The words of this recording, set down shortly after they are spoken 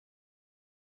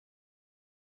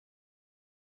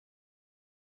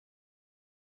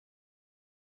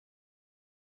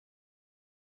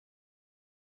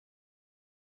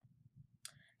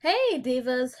Hey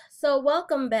divas, so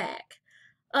welcome back.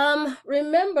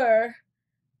 Remember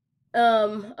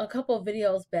a couple of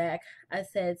videos back I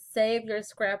said save your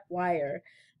scrap wire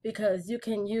because you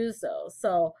can use those.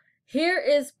 So here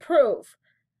is proof.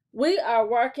 We are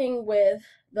working with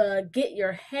the Get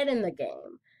Your Head in the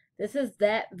Game. This is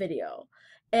that video.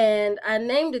 And I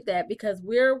named it that because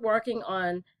we're working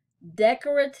on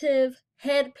decorative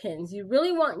head pins. You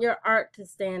really want your art to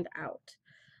stand out.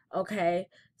 Okay?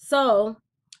 So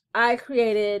I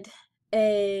created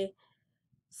a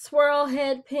swirl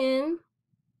head pin,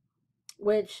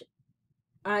 which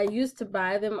I used to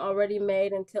buy them already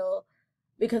made until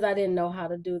because I didn't know how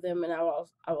to do them, and I was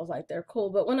like, they're cool.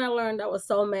 But when I learned, I was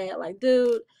so mad, like,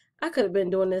 dude, I could have been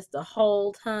doing this the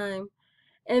whole time.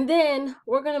 And then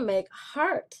we're gonna make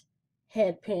heart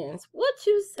head pins. What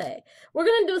you say? We're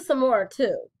gonna do some more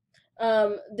too.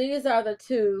 These are the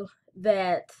two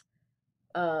that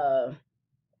uh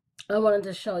I wanted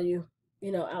to show you,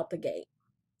 out the gate.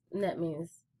 And that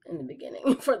means in the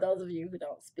beginning for those of you who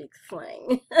don't speak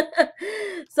slang.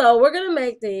 So we're going to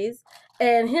make these.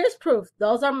 And here's proof.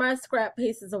 Those are my scrap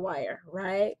pieces of wire.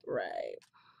 Right? Right.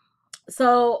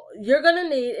 So you're going to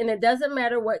need, and it doesn't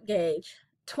matter what gauge,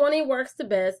 20 works the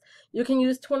best. You can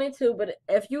use 22, but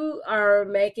if you are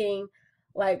making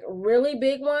like really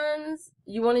big ones,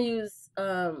 you want to use,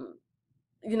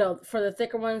 for the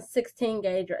thicker ones, 16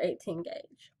 gauge or 18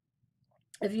 gauge.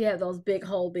 If you have those big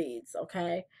hole beads,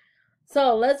 okay?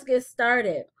 So let's get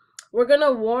started. We're going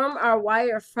to warm our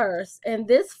wire first. And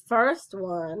this first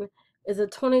one is a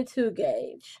 22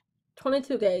 gauge.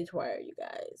 22 gauge wire, you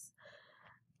guys.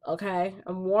 Okay,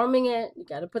 I'm warming it. You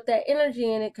got to put that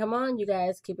energy in it. Come on, you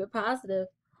guys, keep it positive.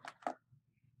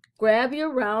 Grab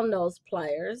your round nose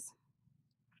pliers.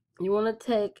 You want to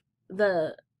take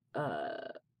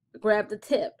grab the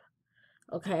tip.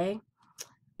 Okay,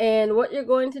 and what you're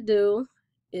going to do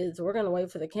is we're going to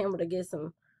wait for the camera to get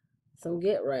some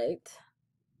get right.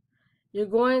 You're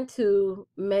going to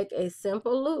make a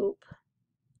simple loop,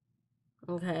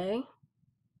 okay,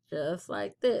 just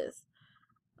like this,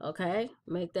 okay?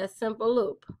 Make that simple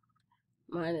loop.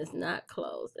 Mine is not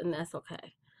closed, and that's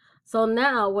okay. So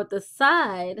now with the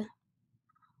side,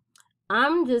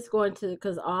 I'm just going to,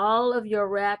 because all of your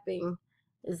wrapping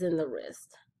is in the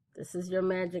wrist. This is your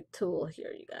magic tool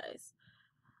here, you guys.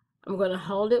 I'm going to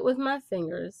hold it with my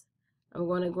fingers. I'm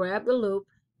going to grab the loop,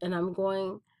 and I'm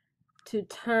going to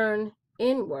turn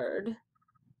inward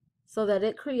so that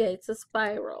it creates a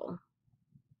spiral.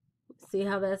 See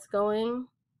how that's going?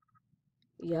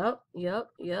 Yep, yep,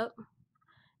 yep.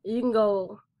 You can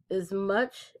go as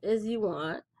much as you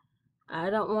want.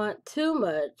 I don't want too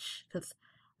much because,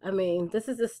 I mean, this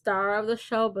is the star of the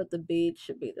show, but the bead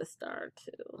should be the star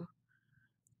too.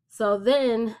 So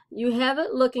then you have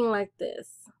it looking like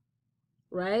this,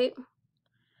 right?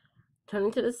 Turn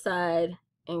it to the side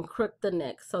and crook the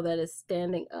neck so that it's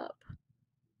standing up.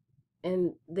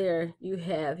 And there you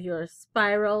have your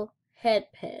spiral head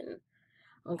pin.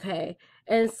 Okay,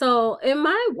 and so in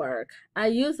my work, I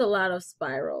use a lot of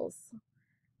spirals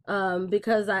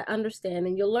because I understand,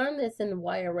 and you'll learn this in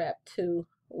wire wrap too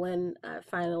when I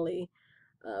finally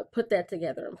put that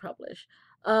together and publish.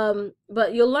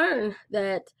 But you'll learn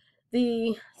that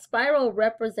the spiral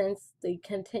represents the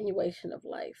continuation of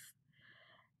life.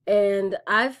 And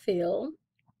I feel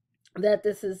that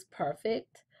this is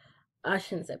perfect. I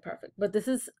shouldn't say perfect, but this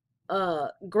is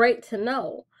great to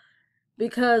know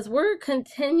because we're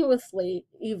continuously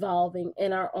evolving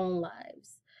in our own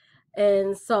lives.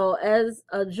 And so as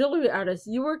a jewelry artist,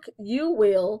 you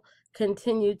will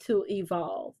continue to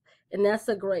evolve. And that's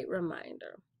a great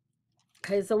reminder.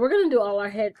 Okay, so we're going to do all our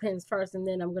head pins first, and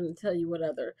then I'm going to tell you what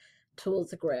other tools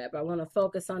to grab. I want to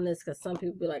focus on this because some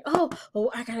people be like, oh,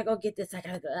 I got to go get this. I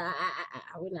got to go.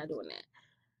 We're not doing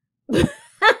that.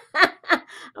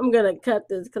 I'm going to cut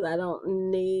this because I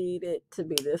don't need it to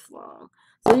be this long.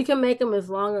 So you can make them as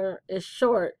long or as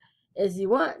short as you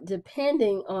want,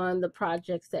 depending on the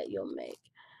projects that you'll make.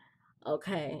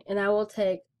 Okay, and I will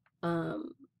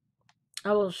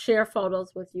I will share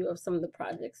photos with you of some of the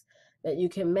projects that you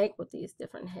can make with these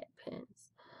different head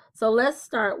pins. So let's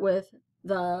start with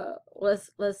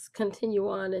let's continue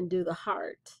on and do the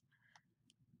heart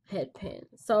head pin.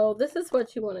 So this is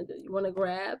what you want to do. You want to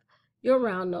grab your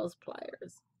round nose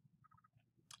pliers.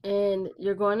 And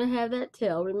you're going to have that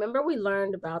tail. Remember we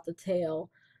learned about the tail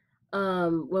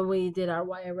when we did our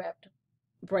wire wrapped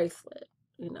bracelet,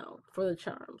 for the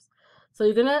charms. So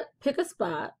you're going to pick a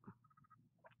spot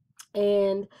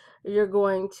and you're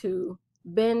going to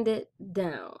bend it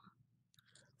down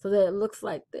so that it looks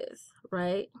like this,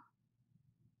 right?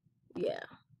 Yeah.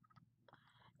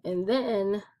 And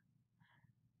then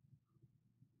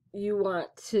you want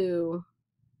to,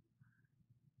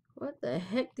 what the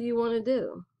heck do you want to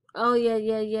do? Oh, yeah.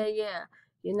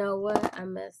 You know what? I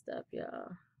messed up,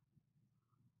 y'all.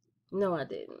 No, I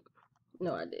didn't.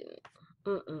 No, I didn't.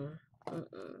 Mm-mm.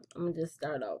 Mm-mm. I'm gonna just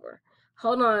start over.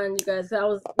 Hold on, you guys.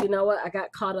 You know what? I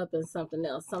got caught up in something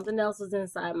else. Something else was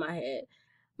inside my head.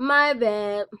 My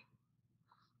bad.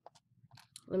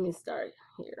 Let me start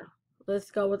here. Let's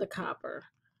go with the copper.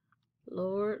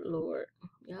 Lord,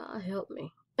 y'all help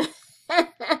me.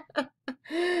 I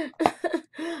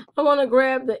want to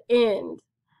grab the end.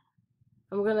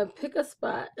 I'm going to pick a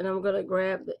spot and I'm going to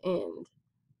grab the end.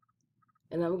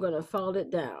 And I'm going to fold it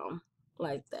down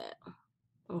like that.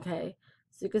 Okay?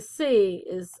 So you can see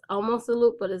it's almost a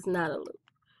loop, but it's not a loop.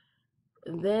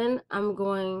 And then I'm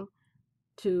going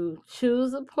to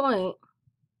choose a point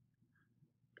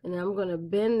and I'm going to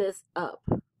bend this up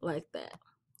like that.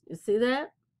 You see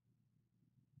that?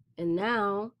 And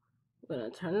now I'm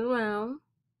going to turn it around,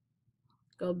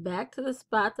 go back to the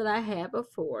spot that I had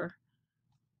before.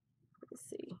 Let's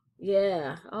see.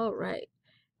 Yeah, all right.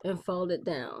 And fold it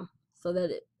down so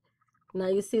that it, now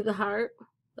you see the heart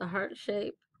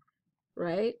shape,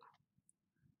 right?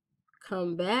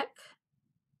 Come back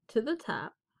to the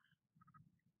top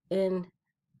and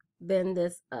bend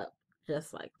this up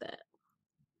just like that.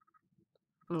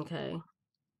 Okay.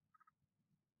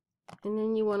 And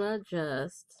then you want to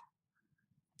adjust.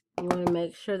 You want to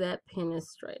make sure that pin is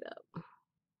straight up.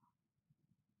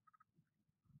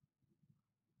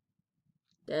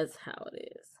 That's how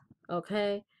it is.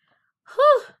 Okay.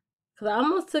 Whew. Because I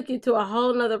almost took you to a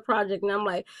whole nother project. And I'm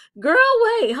like, girl,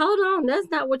 wait, hold on. That's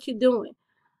not what you're doing.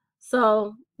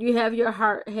 So you have your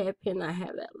heart hairpin. I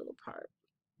have that little part.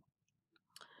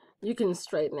 You can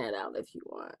straighten that out if you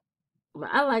want. But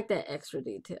I like that extra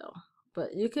detail.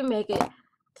 But you can make it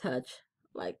touch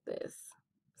like this.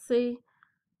 See?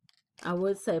 I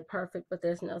would say perfect, but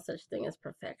there's no such thing as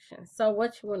perfection. So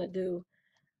what you want to do,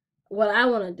 what I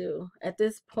want to do at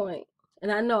this point,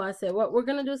 and I know I said, well, we're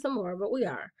going to do some more, but we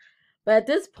are. But at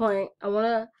this point, I want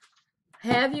to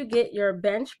have you get your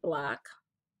bench block.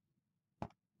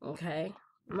 Okay?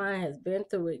 Mine has been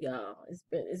through it, y'all.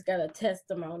 It's got a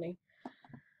testimony.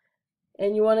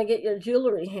 And you want to get your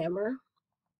jewelry hammer.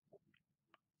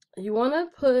 You want to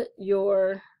put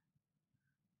your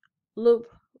loop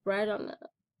right on the,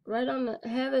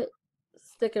 have it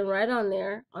sticking right on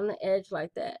there on the edge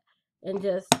like that, and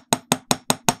just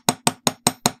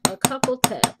a couple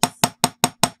taps.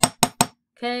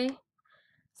 Okay,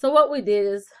 so what we did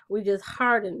is we just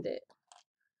hardened it,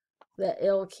 that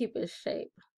it'll keep its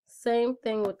shape. Same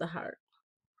thing with the heart.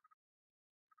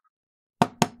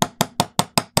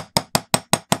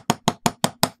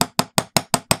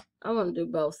 I want to do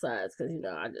both sides because, you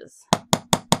know, I just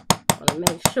want to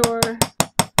make sure.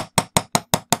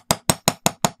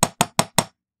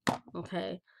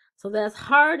 Okay, so that's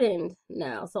hardened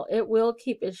now, so it will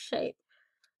keep its shape.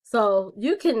 So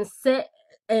you can sit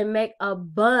and make a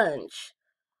bunch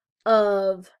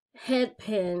of head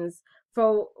pins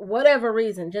for whatever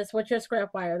reason, just with your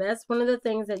scrap wire. That's one of the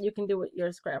things that you can do with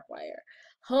your scrap wire.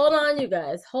 Hold on, you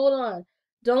guys. Hold on.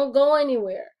 Don't go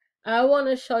anywhere. I want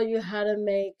to show you how to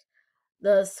make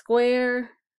the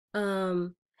square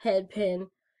head pin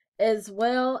as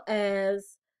well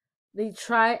as the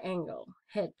triangle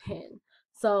head pin.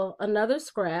 So another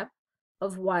scrap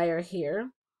of wire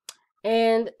here.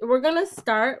 And we're going to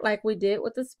start like we did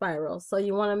with the spiral. So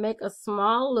you want to make a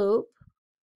small loop.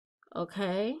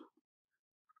 Okay.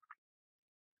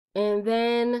 And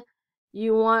then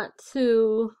you want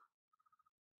to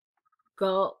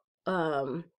go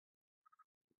turn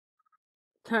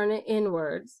it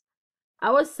inwards.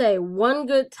 I would say one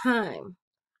good time.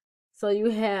 So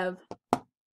you have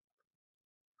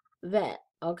that.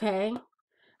 Okay.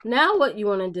 Now what you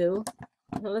want to do,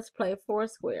 let's play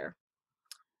Foursquare.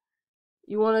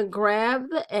 You want to grab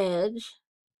the edge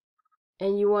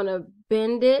and you want to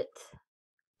bend it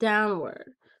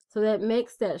downward so that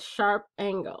makes that sharp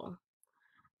angle.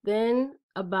 Then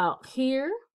about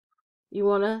here, you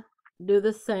want to do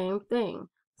the same thing.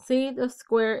 See, the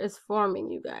square is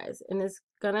forming, you guys, and it's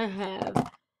going to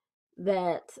have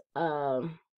that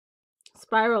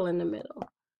spiral in the middle.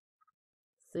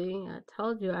 See, I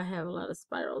told you I have a lot of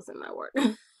spirals in my work.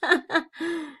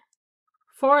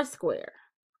 Foursquare.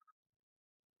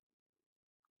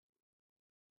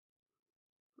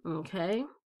 Okay.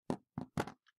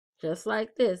 Just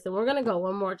like this. And we're going to go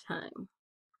one more time.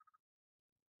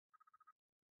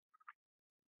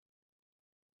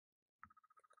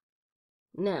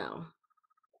 Now,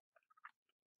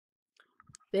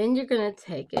 then you're going to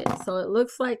take it. So it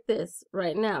looks like this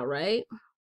right now, right?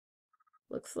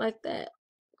 Looks like that.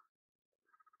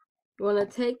 You want to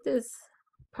take this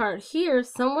part here,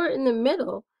 somewhere in the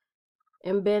middle,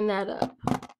 and bend that up.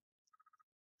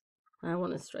 I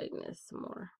want to straighten this some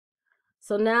more.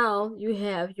 So now you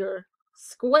have your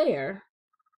square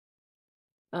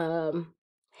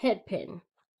head pin.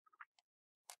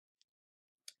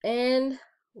 And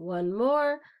one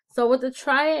more. So with the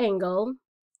triangle,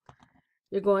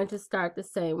 you're going to start the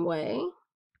same way.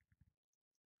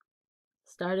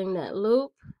 Starting that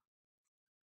loop,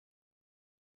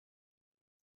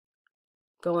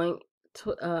 going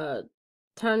to,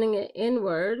 turning it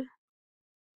inward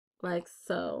like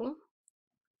so,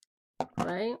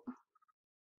 right?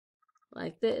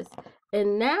 Like this.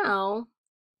 And now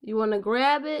you want to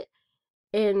grab it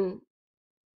and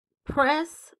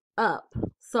press up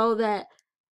so that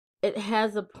it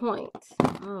has a point.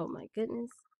 Oh my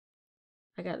goodness.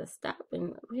 I gotta stop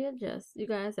and readjust. You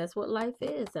guys, that's what life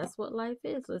is. That's what life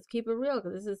is. Let's keep it real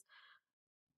because this is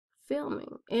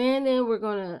filming. And then we're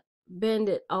gonna bend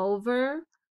it over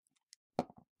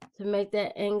to make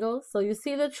that angle. So you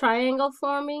see the triangle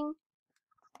forming?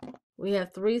 We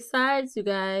have 3 sides, you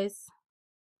guys.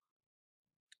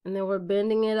 And then we're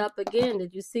bending it up again.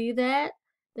 Did you see that?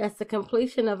 That's the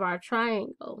completion of our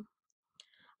triangle.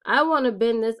 I want to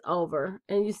bend this over,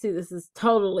 and you see this is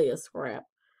totally a scrap.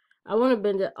 I want to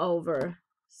bend it over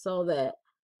so that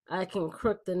I can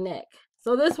crook the neck.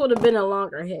 So this would have been a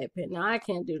longer head pin. Now I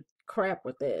can't do crap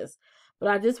with this, but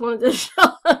I just wanted to show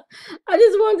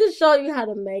you how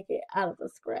to make it out of a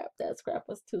scrap. That scrap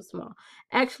was too small.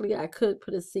 Actually, I could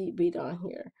put a seed bead on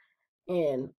here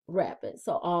and wrap it,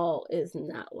 so all is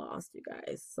not lost, you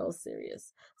guys. So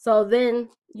serious. So then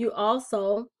you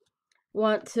also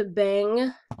want to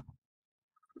bang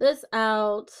this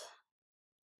out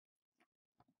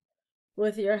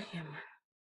with your hammer.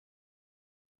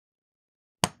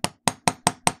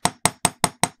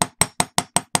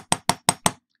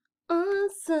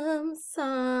 Awesome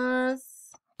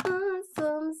sauce.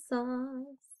 Awesome sauce.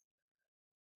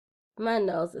 My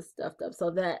nose is stuffed up, so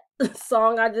that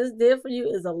song I just did for you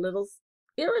is a little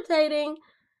irritating.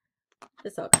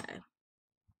 It's okay.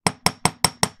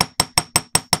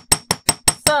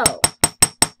 So,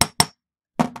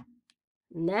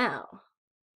 now,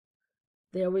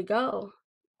 there we go.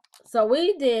 So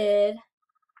we did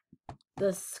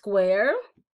the square.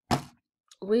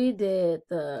 We did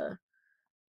the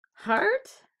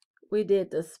heart. We did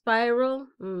the spiral.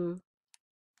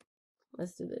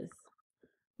 Let's do this.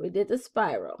 We did the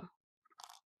spiral.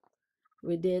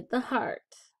 We did the heart.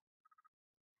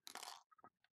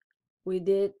 We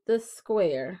did the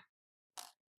square.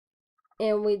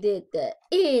 And we did the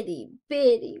itty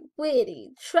bitty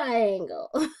witty triangle.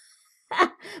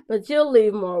 But you'll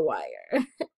leave more wire.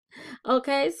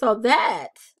 Okay, so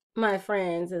that, my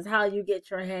friends, is how you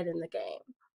get your head in the game.